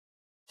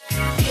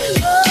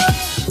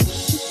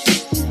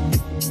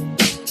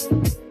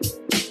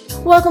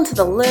Welcome to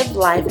the Live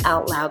Life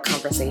Out Loud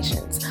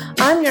Conversations.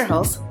 I'm your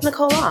host,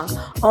 Nicole Long,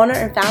 owner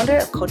and founder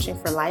of Coaching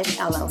for Life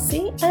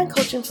LLC and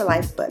Coaching for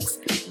Life Books.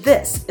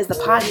 This is the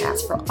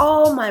podcast for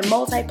all my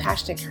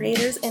multi-passionate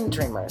creators and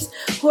dreamers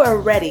who are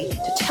ready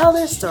to tell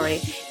their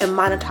story and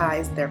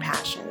monetize their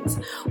passions.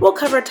 We'll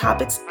cover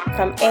topics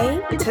from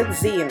A to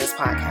Z in this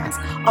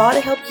podcast, all to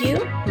help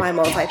you, my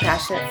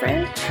multi-passionate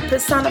friend,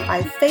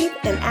 personify faith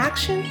in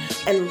action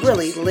and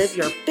really live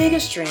your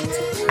biggest dreams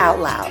out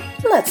loud.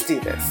 Let's do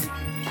this.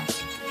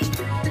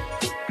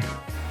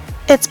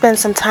 It's been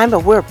some time,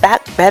 but we're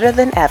back better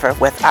than ever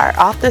with our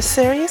author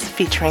series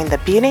featuring The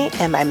Beauty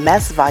in My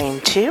Mess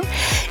Volume 2.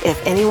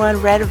 If anyone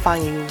read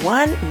Volume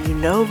 1, you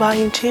know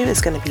Volume 2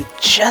 is going to be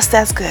just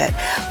as good.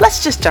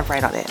 Let's just jump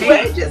right on in.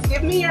 Wait, just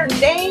give me your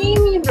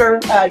name,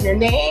 your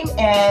name,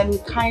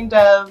 and kind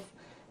of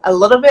a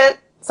little bit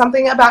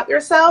something about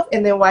yourself,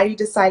 and then why you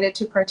decided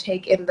to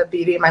partake in The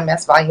Beauty in My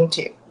Mess Volume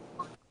 2.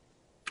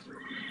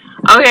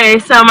 Okay,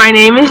 so my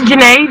name is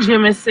Janae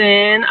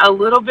Jemison. A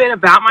little bit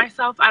about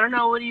myself. I don't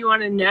know, what do you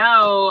want to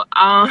know?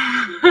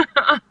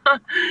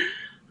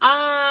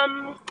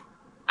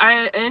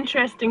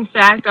 Interesting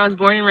fact, I was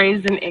born and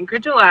raised in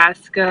Anchorage,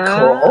 Alaska.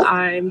 Cool.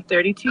 I'm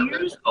 32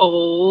 years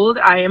old.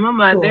 I am a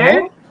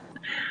mother, Cool.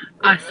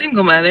 a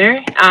single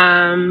mother.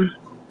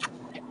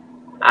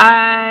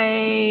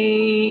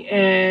 I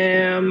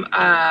am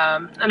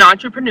an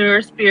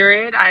entrepreneur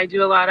spirit. I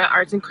do a lot of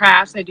arts and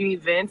crafts. I do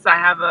events. I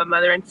have a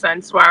mother and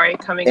son soiree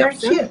coming up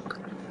soon. Cute.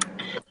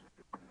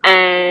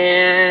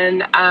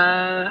 And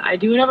I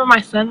do whatever my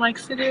son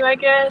likes to do, I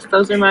guess.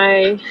 Those are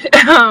my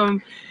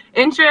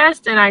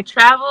interests. And I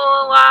travel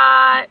a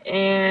lot.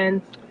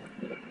 And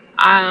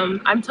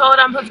I'm told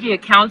I'm supposed to be a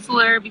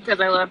counselor because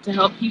I love to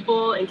help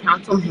people and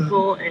counsel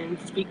people and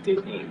speak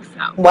through things.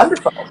 So.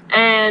 Wonderful.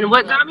 And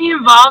what got me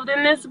involved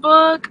in this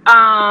book,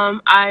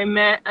 I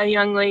met a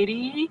young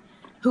lady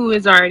who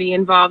is already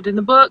involved in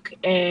the book,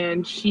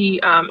 and she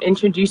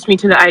introduced me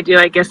to the idea.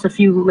 I guess a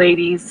few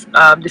ladies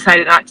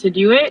decided not to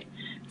do it.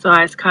 So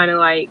I was kind of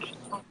like,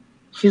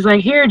 she's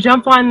like, here,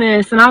 jump on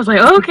this. And I was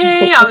like,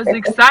 okay. I was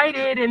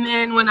excited. And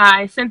then when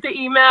I sent the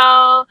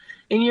email,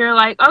 and you're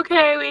like,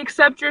 okay, we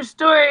accept your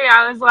story,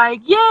 I was like,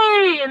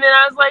 yay! And then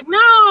I was like, no,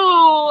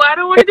 I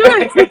don't want to do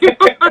it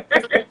anymore.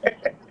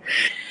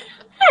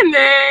 And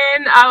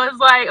then I was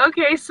like,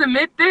 okay,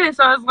 submit this.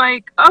 I was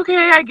like,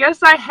 okay, I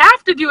guess I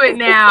have to do it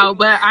now.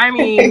 But I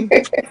mean,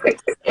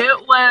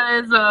 it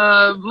was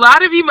a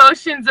lot of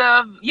emotions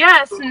of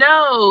yes,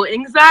 no,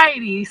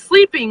 anxiety,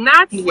 sleeping,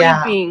 not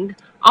sleeping. Yeah.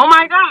 Oh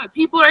my God,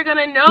 people are going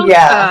to know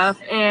stuff.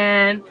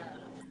 And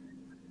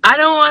I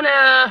don't want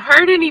to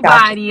hurt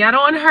anybody. Gotcha. I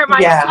don't want to hurt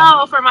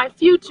myself or my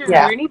future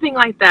or anything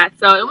like that.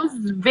 So it was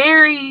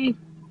very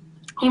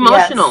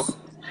emotional. Yes.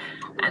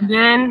 And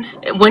then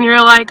when you're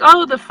like,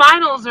 oh, the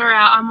finals are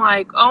out, I'm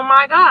like, oh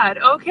my God,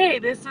 okay,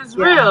 this is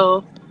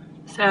real.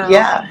 So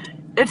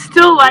it's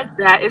still like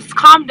that. It's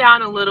calmed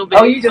down a little bit.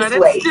 Oh, you just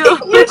wait. Still,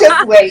 you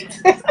just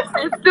wait.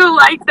 It's still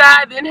like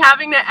that. Then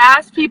having to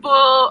ask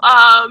people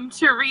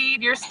to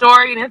read your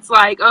story, and it's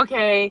like,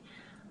 okay,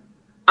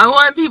 I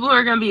want people who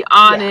are going to be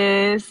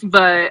honest,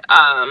 but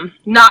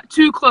not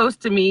too close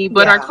to me,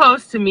 but are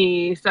close to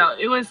me. So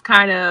it was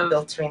kind of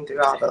filtering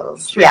through all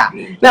those. tricky.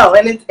 Yeah. No,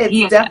 and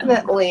it's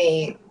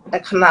definitely a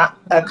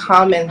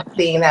common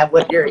thing that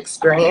what you're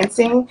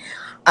experiencing.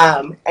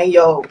 And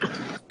you'll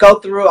go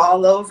through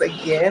all those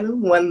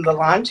again when the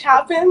launch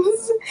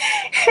happens.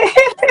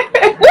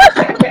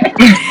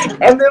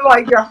 And then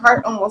like your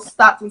heart almost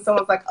stops and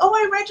someone's like, oh,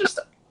 I read your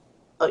story.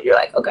 Oh, you're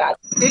like, oh God,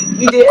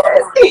 you did.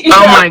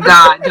 Oh my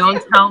God,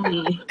 don't tell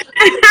me.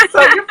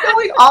 So you're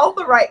feeling all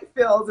the right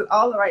feels and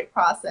all the right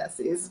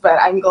processes, but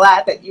I'm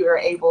glad that you were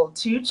able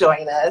to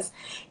join us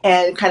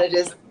and kind of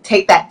just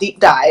take that deep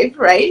dive,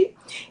 right?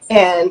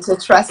 And to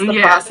trust the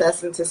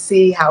process and to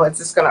see how it's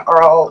just going to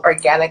all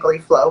organically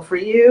flow for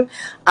you.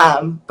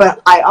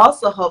 But I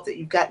also hope that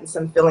you've gotten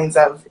some feelings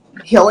of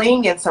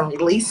healing and some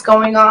release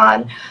going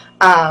on,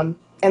 and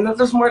that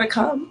there's more to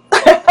come.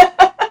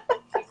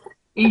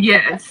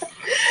 Yes.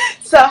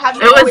 So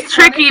it was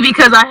tricky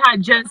because I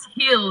had just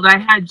healed. I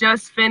had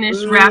just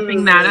finished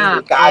wrapping that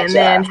up. Gotcha. And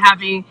then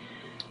having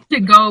to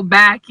go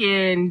back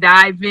and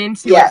dive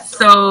into it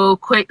so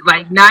quick,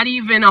 like not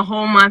even a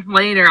whole month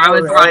later, I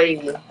was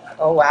like,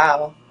 oh,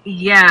 wow.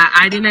 Yeah,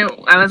 I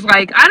was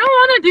like, I don't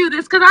want to do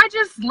this because I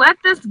just let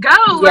this go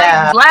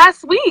like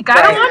last week.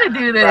 I don't want to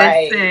do this.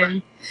 Right.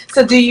 And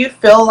so do you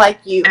feel like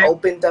you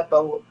opened up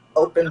a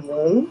open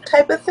wound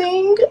type of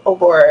thing,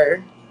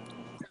 or?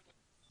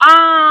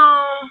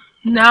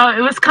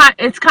 No,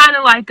 it's kind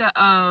of like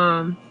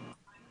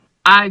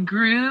I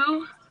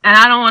grew, and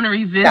I don't want to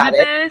revisit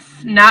this,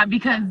 not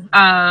because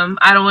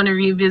I don't want to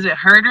revisit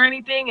hurt or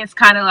anything. It's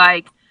kind of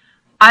like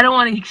I don't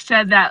want to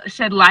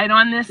shed light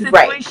on this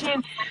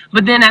situation,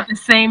 but then at the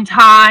same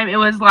time, it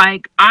was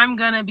like I'm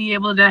gonna be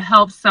able to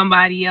help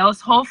somebody else,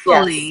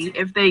 hopefully,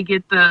 if they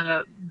get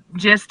the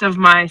gist of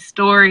my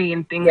story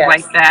and things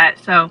like that.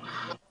 So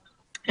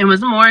it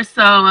was more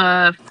so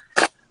of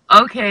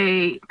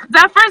okay, because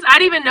at first I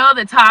didn't even know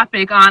the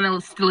topic,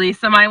 honestly.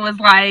 Somebody was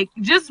like,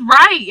 just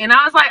write. And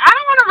I was like, I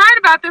don't want to write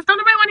about this. Don't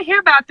nobody want to hear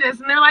about this.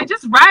 And they're like,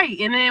 just write.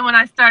 And then when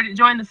I started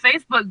joining the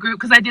Facebook group,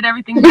 because I did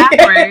everything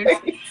backwards,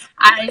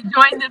 I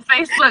joined the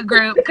Facebook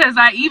group because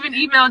I even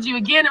emailed you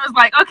again. It was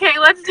like, okay,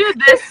 let's do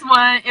this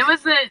one. It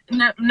wasn't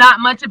not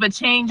much of a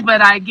change,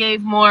 but I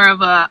gave more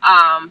of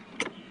a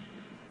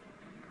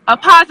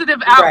positive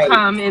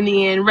outcome in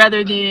the end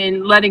rather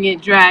than letting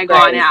it drag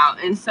on out.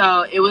 And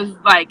so it was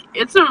like,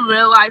 it's a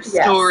real life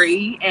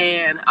story.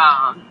 And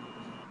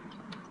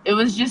it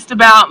was just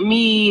about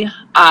me.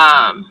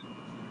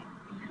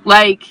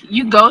 Like,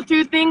 you go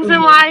through things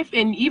in life,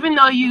 and even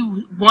though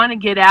you want to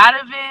get out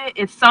of it,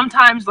 it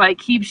sometimes like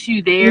keeps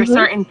you there.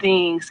 Certain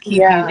things keep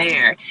you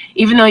there,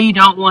 even though you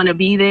don't want to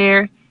be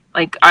there.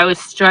 Like, I was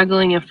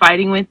struggling and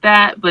fighting with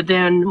that, but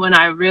then when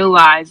I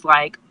realized,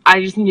 like,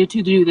 I just needed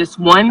to do this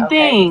one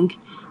thing,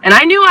 and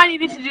I knew I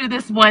needed to do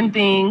this one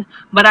thing,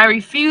 but I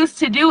refused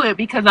to do it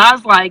because I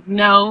was like,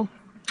 no,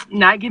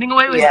 not getting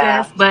away with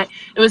this. But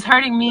it was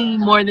hurting me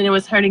more than it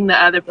was hurting the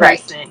other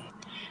person.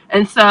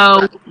 And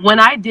so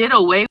when I did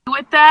away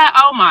with that,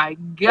 oh my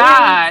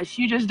gosh,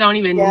 you just don't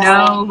even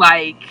know,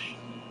 like,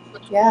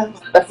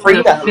 the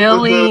freedom, the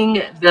feeling,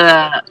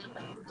 the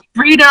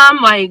freedom,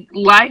 like,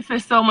 life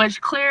is so much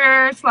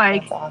clearer. It's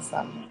like, that's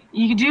awesome.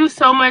 You do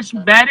so much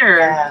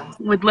better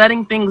with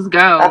letting things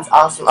go. That's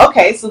awesome.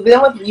 Okay, so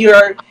then with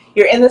you're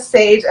in the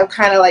stage of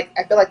kind of like,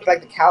 I feel like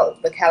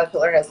the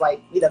caterpillar has,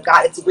 like, you know,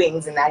 got its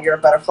wings, and now you're a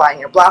butterfly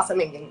and you're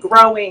blossoming and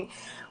growing.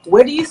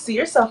 Where do you see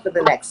yourself in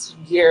the next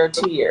year or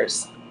 2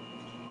 years?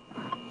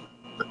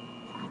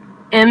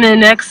 In the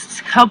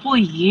next couple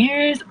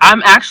years,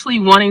 I'm actually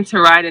wanting to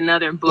write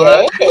another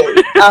book.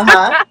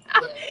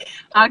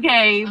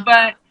 Okay,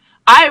 but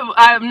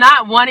I'm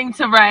not wanting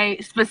to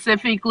write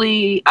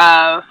specifically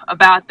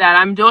about that.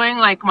 I'm doing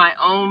like my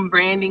own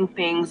branding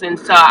things, and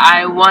so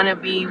I want to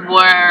be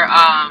more,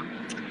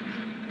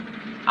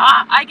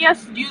 I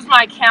guess, use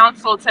my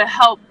counsel to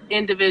help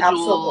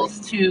individuals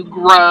to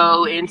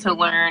grow and to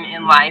learn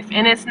in life.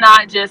 And it's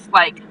not just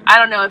like, I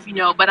don't know if you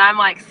know, but I'm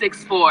like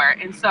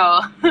 6'4", and so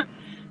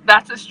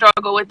that's a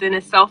struggle within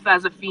itself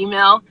as a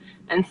female.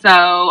 And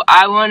so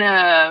I want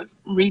to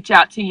reach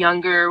out to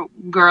younger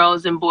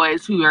girls and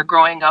boys who are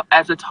growing up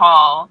as a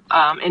tall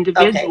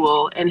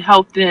individual and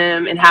help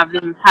them and have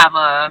them have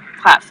a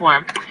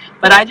platform.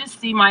 But I just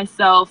see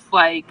myself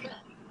like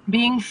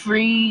being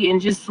free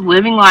and just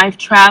living life,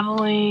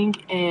 traveling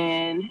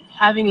and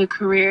having a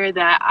career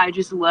that I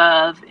just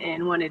love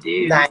and want to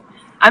do. Nice.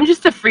 I'm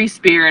just a free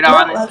spirit,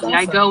 honestly. Awesome.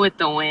 I go with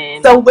the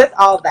wind. So with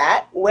all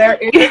that, where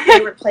is your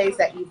favorite place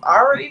that you've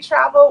already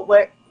traveled?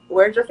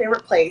 Where's your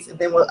favorite place? And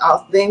then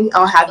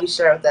I'll have you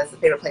share with us the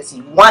favorite place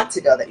you want to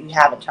go that you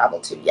haven't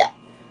traveled to yet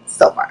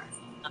so far.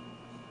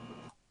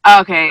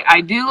 Okay,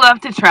 I do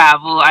love to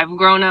travel. I've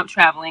grown up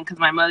traveling because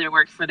my mother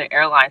worked for the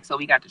airline, so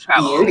we got to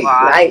travel a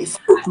lot. Nice.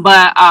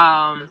 But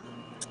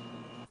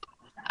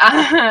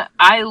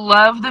I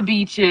love the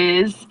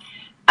beaches.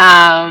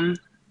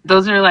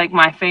 Those are like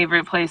my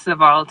favorite place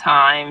of all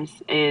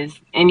times, is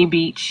any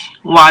beach,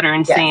 water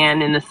and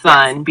sand and the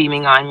sun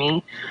beaming on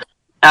me.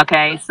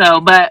 Okay, so,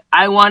 but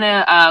I want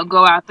to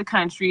go out the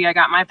country. I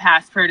got my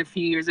passport a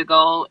few years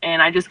ago,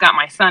 and I just got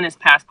my son his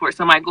passport.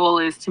 So my goal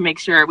is to make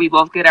sure we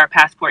both get our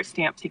passport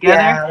stamped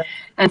together.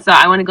 And so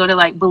I want to go to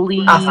like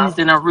Belize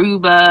and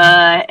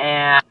Aruba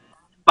and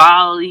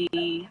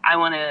Bali. I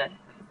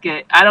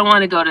don't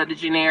want to go to the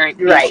generic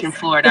beach in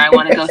Florida. I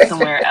want to go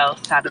somewhere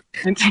else out of the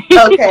country.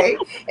 Okay.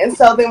 And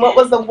so then what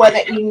was the one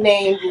that you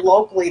named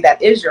locally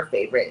that is your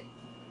favorite?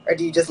 Or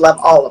do you just love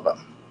all of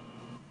them?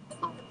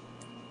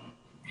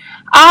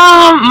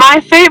 My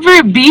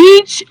favorite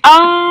beach,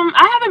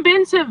 I haven't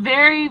been to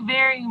very,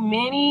 very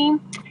many,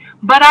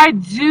 but I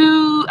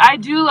do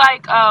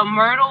like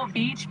Myrtle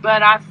Beach,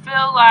 but I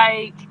feel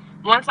like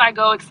once I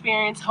go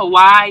experience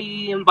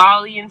Hawaii and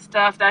Bali and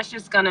stuff, that's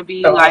just gonna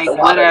be like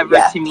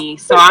whatever to me.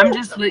 So I'm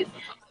just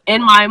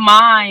in my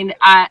mind,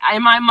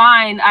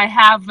 I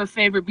have a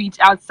favorite beach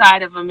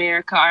outside of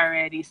America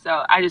already.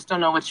 So I just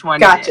don't know which one.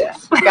 Gotcha.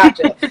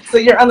 So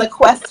you're on the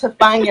quest to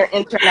find your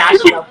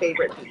international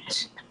favorite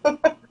beach.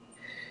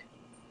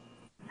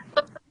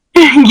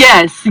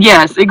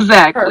 Yes,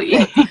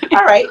 exactly. Perfect.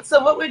 All right.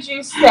 So what would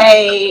you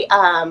say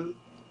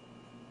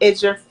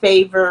is your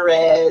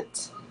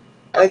favorite?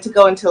 I'd like to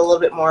go into a little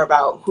bit more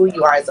about who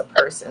you are as a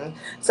person.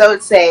 So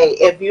let's say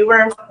if you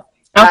were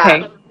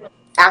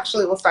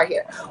actually, we'll start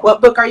here.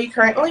 What book are you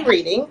currently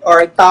reading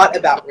or thought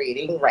about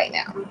reading right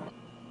now?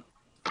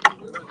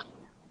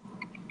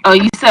 Oh,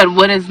 you said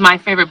what is my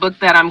favorite book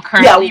that I'm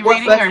currently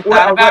reading or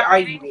thought about? What are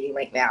you reading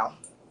right now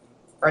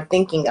or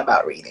thinking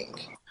about reading?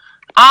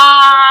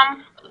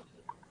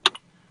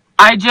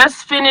 I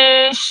just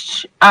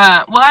finished,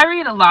 I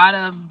read a lot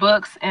of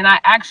books, and I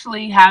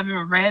actually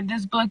haven't read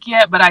this book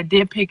yet, but I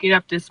did pick it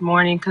up this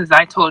morning because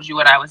I told you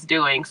what I was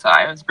doing, so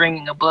I was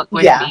bringing a book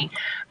with me.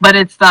 But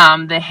it's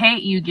The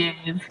Hate U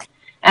Give,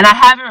 And I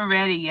haven't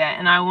read it yet,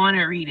 and I want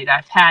to read it.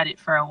 I've had it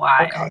for a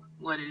while. Okay.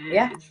 What it is.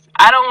 Yeah.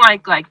 I don't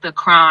like the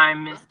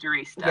crime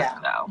mystery stuff Yeah.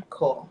 though.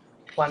 Cool.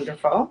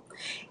 Wonderful.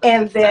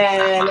 And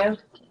then,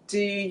 do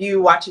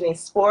you watch any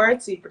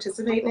sports? Do you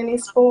participate in any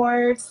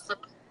sports?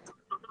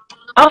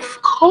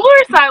 Of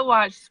course, I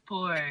watch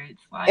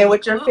sports. Like, And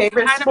what's your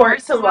favorite kind of sport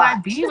person to would I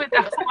watch? be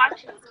without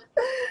watching?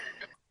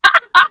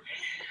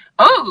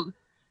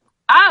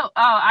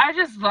 I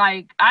just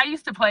I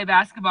used to play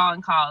basketball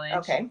in college.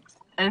 Okay.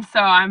 And so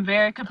I'm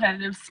very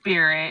competitive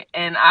spirit,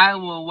 and I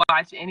will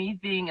watch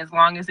anything as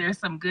long as there's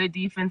some good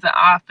defense and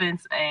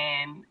offense,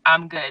 and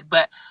I'm good.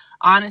 But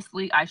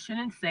honestly, I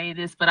shouldn't say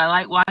this, but I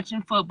like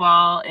watching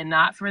football, and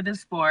not for the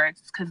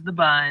sports, because the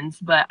buns,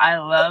 but I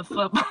love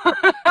football.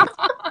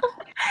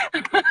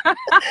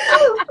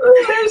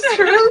 There's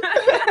truth.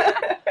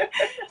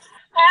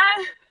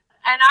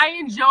 And I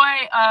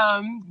enjoy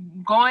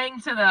going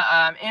to the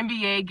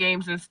NBA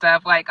games and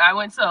stuff. Like, I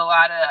went to a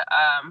lot of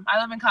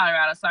I live in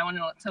Colorado, so I went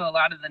to a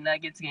lot of the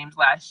Nuggets games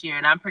last year,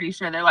 and I'm pretty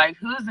sure they're like,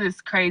 who's this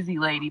crazy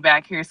lady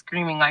back here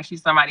screaming like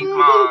she's somebody's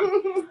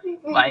mom?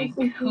 Like,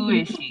 who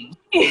is she?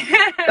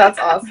 That's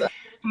awesome.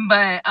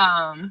 But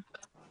I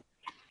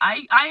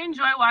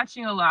enjoy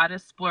watching a lot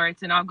of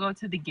sports, and I'll go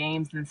to the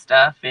games and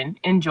stuff and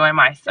enjoy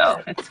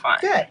myself. Good. It's fun.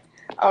 Good.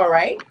 All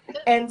right.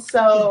 And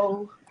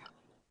so,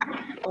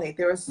 wait,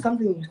 there was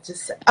something you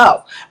just said.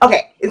 Oh,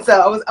 okay. And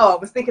so I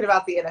was thinking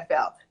about the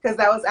NFL, because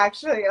that was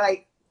actually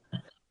like,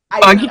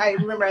 I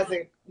remember as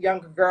a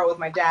younger girl with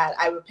my dad,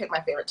 I would pick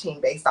my favorite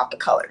team based off the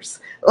colors.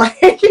 Like,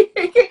 oh,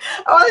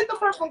 I like the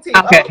purple team.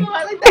 Okay. Oh, no,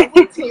 I like that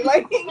blue team.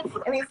 Like,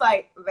 and he's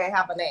like, they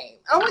have a name.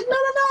 I'm like, no,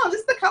 this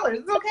is the colors.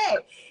 It's okay.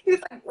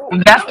 He's like,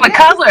 that's the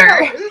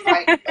color. It's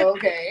like,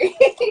 okay.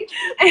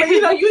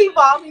 But you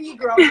evolve and you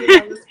grow and you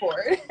learn the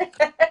sport.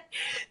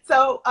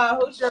 So,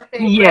 who's your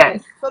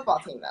favorite football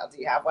team, though? Do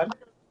you have one?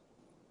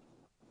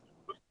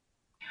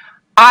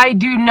 I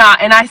do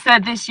not. And I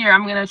said this year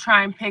I'm going to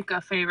try and pick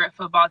a favorite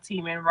football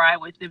team and ride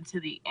with them to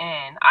the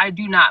end. I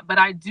do not. But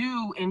I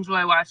do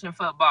enjoy watching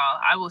football.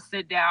 I will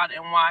sit down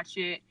and watch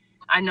it.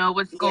 I know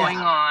what's going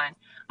on.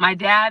 My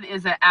dad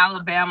is an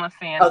Alabama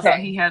fan, so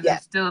he has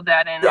instilled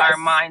that in our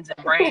minds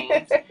and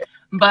brains.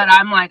 But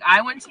I'm like,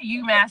 I went to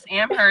UMass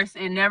Amherst,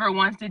 and never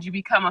once did you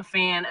become a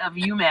fan of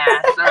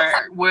UMass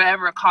or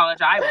wherever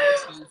college I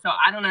went to. So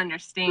I don't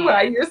understand.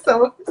 Right, you're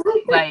so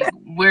like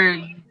where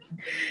you.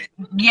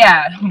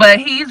 Yeah, but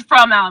he's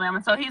from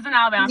Alabama, so he's an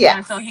Alabama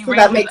fan. So he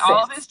raises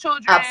all of his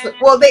children.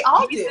 Absolutely. Well, they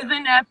all do. Nieces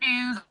and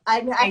nephews.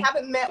 I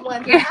haven't met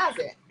one who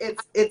hasn't.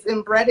 It's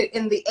embedded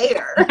in the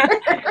air.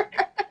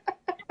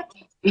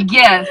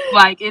 Yes,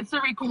 like it's a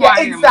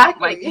requirement. Yeah,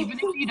 exactly. Like, even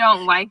if you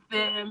don't like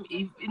them,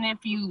 even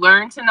if you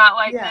learn to not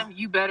like them,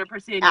 you better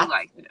pretend you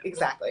like them.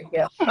 Exactly.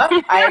 Yeah,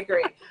 I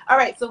agree. All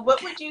right. So,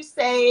 what would you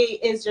say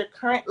is your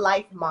current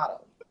life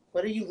motto?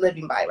 What are you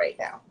living by right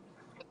now?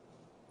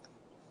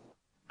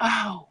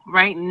 Oh,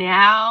 right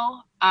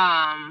now,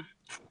 a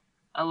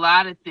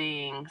lot of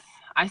things.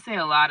 I say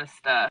a lot of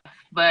stuff,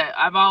 but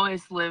I've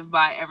always lived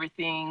by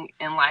everything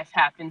in life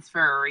happens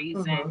for a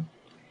reason. Mm-hmm.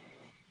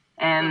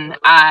 And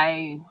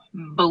I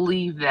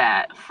believe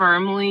that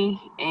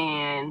firmly.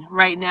 And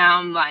right now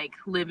I'm like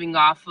living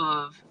off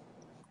of,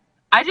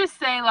 I just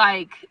say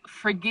like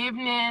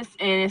forgiveness,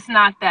 and it's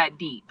not that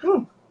deep.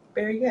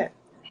 Very good.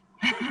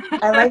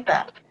 I like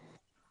that.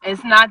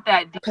 It's not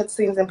that deep. Puts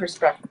things in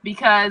perspective.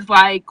 Because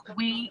like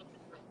we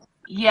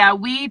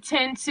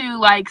tend to,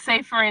 like,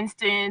 say for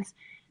instance,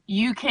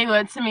 you came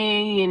up to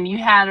me and you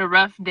had a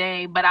rough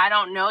day, but I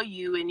don't know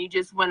you, and you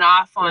just went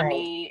off on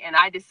me, and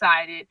I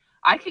decided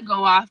I could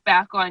go off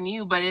back on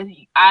you, but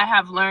I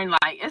have learned,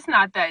 like, it's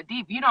not that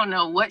deep. You don't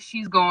know what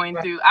she's going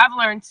through. I've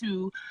learned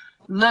to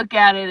look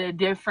at it a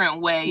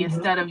different way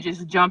instead of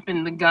just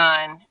jumping the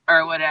gun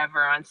or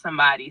whatever on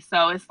somebody.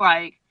 So it's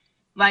like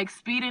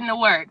speeding to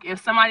work.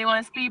 If somebody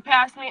want to speed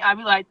past me, I'd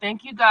be like,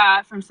 thank you,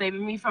 God, for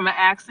saving me from an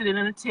accident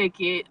and a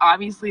ticket.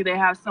 Obviously, they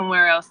have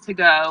somewhere else to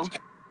go.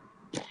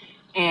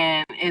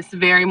 And it's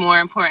very more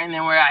important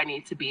than where I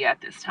need to be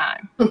at this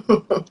time.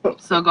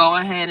 So go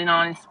ahead and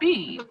on and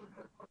speed.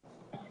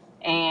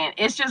 And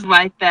it's just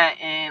like that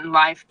in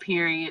life,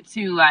 period,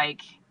 too.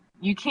 Like,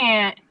 you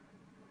can't,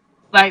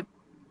 like,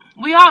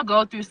 we all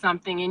go through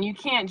something, and you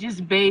can't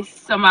just base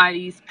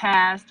somebody's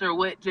past or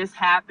what just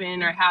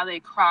happened or how they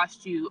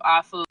crossed you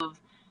off of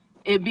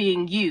it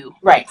being you,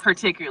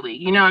 particularly.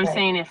 You know what I'm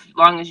saying? As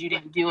long as you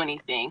didn't do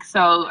anything.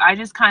 So I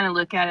just kind of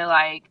look at it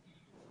like,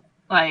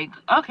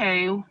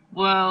 okay,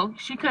 well,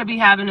 she could be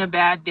having a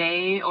bad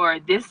day, or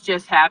this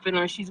just happened,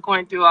 or she's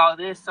going through all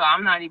this, so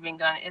I'm not even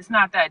it's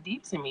not that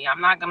deep to me.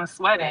 I'm not going to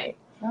sweat it.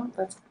 No,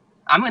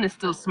 I'm going to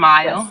still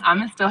smile. I'm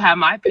going to still have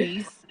my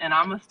peace, and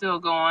I'm going to still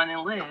go on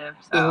and live.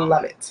 So.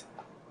 Love it.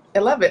 I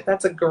love it.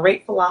 That's a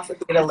great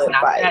philosophy to live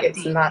by.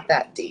 It's not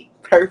that deep.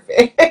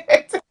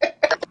 Perfect.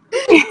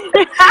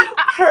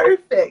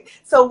 Perfect.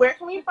 So where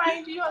can we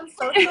find you on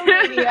social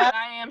media?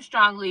 I am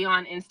strongly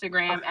on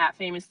Instagram at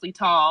Famously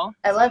Tall.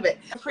 I love it.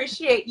 I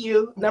appreciate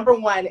you, number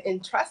one,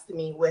 entrusting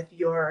me with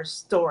your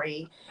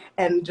story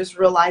and just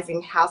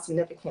realizing how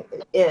significant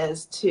it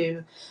is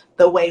to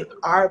the way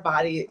our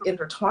body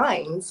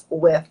intertwines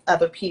with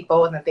other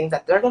people and the things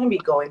that they're going to be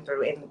going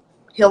through and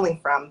healing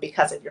from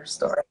because of your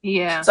story.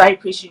 Yeah. So I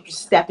appreciate you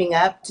stepping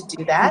up to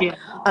do that, Yeah.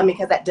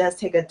 Because that does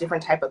take a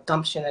different type of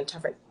gumption and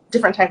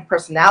different type of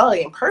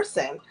personality in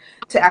person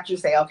to actually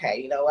say,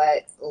 okay, you know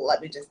what, let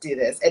me just do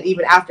this. And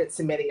even after it's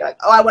submitted, you're like,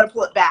 oh, I want to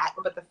pull it back.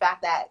 But the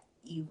fact that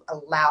you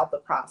allow the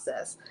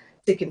process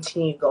to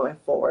continue going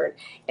forward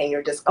and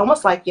you're just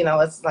almost like,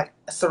 it's like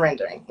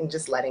surrendering and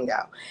just letting go.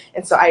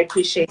 And so I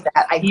appreciate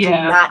that. I do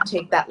not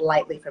take that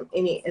lightly from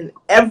any and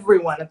every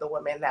one of the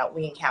women that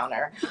we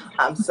encounter.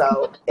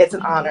 So it's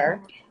an honor.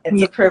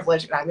 It's a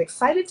privilege, and I'm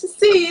excited to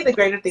see the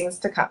greater things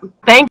to come.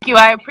 Thank you.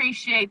 I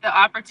appreciate the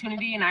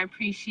opportunity, and I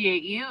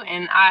appreciate you,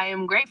 and I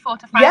am grateful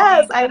to find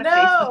yes, you I face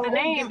know. with the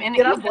name and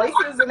get our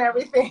voices and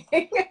everything.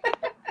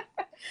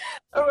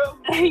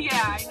 Yeah,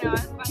 I know.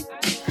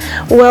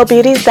 Well,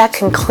 beauties, that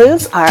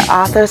concludes our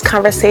author's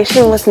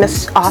conversation with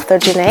Miss Author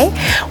Janae.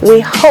 We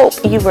hope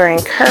you were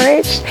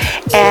encouraged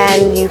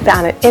and you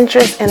found an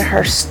interest in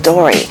her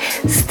story.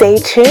 Stay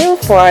tuned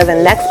for the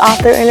next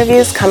author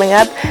interviews coming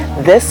up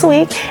this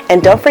week.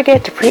 And don't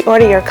forget to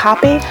pre-order your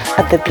copy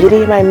of The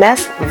Beauty in My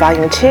Mess,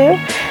 Volume 2,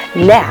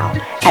 now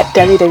at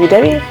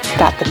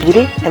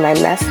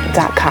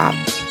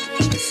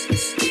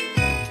www.thebeautyinmymess.com.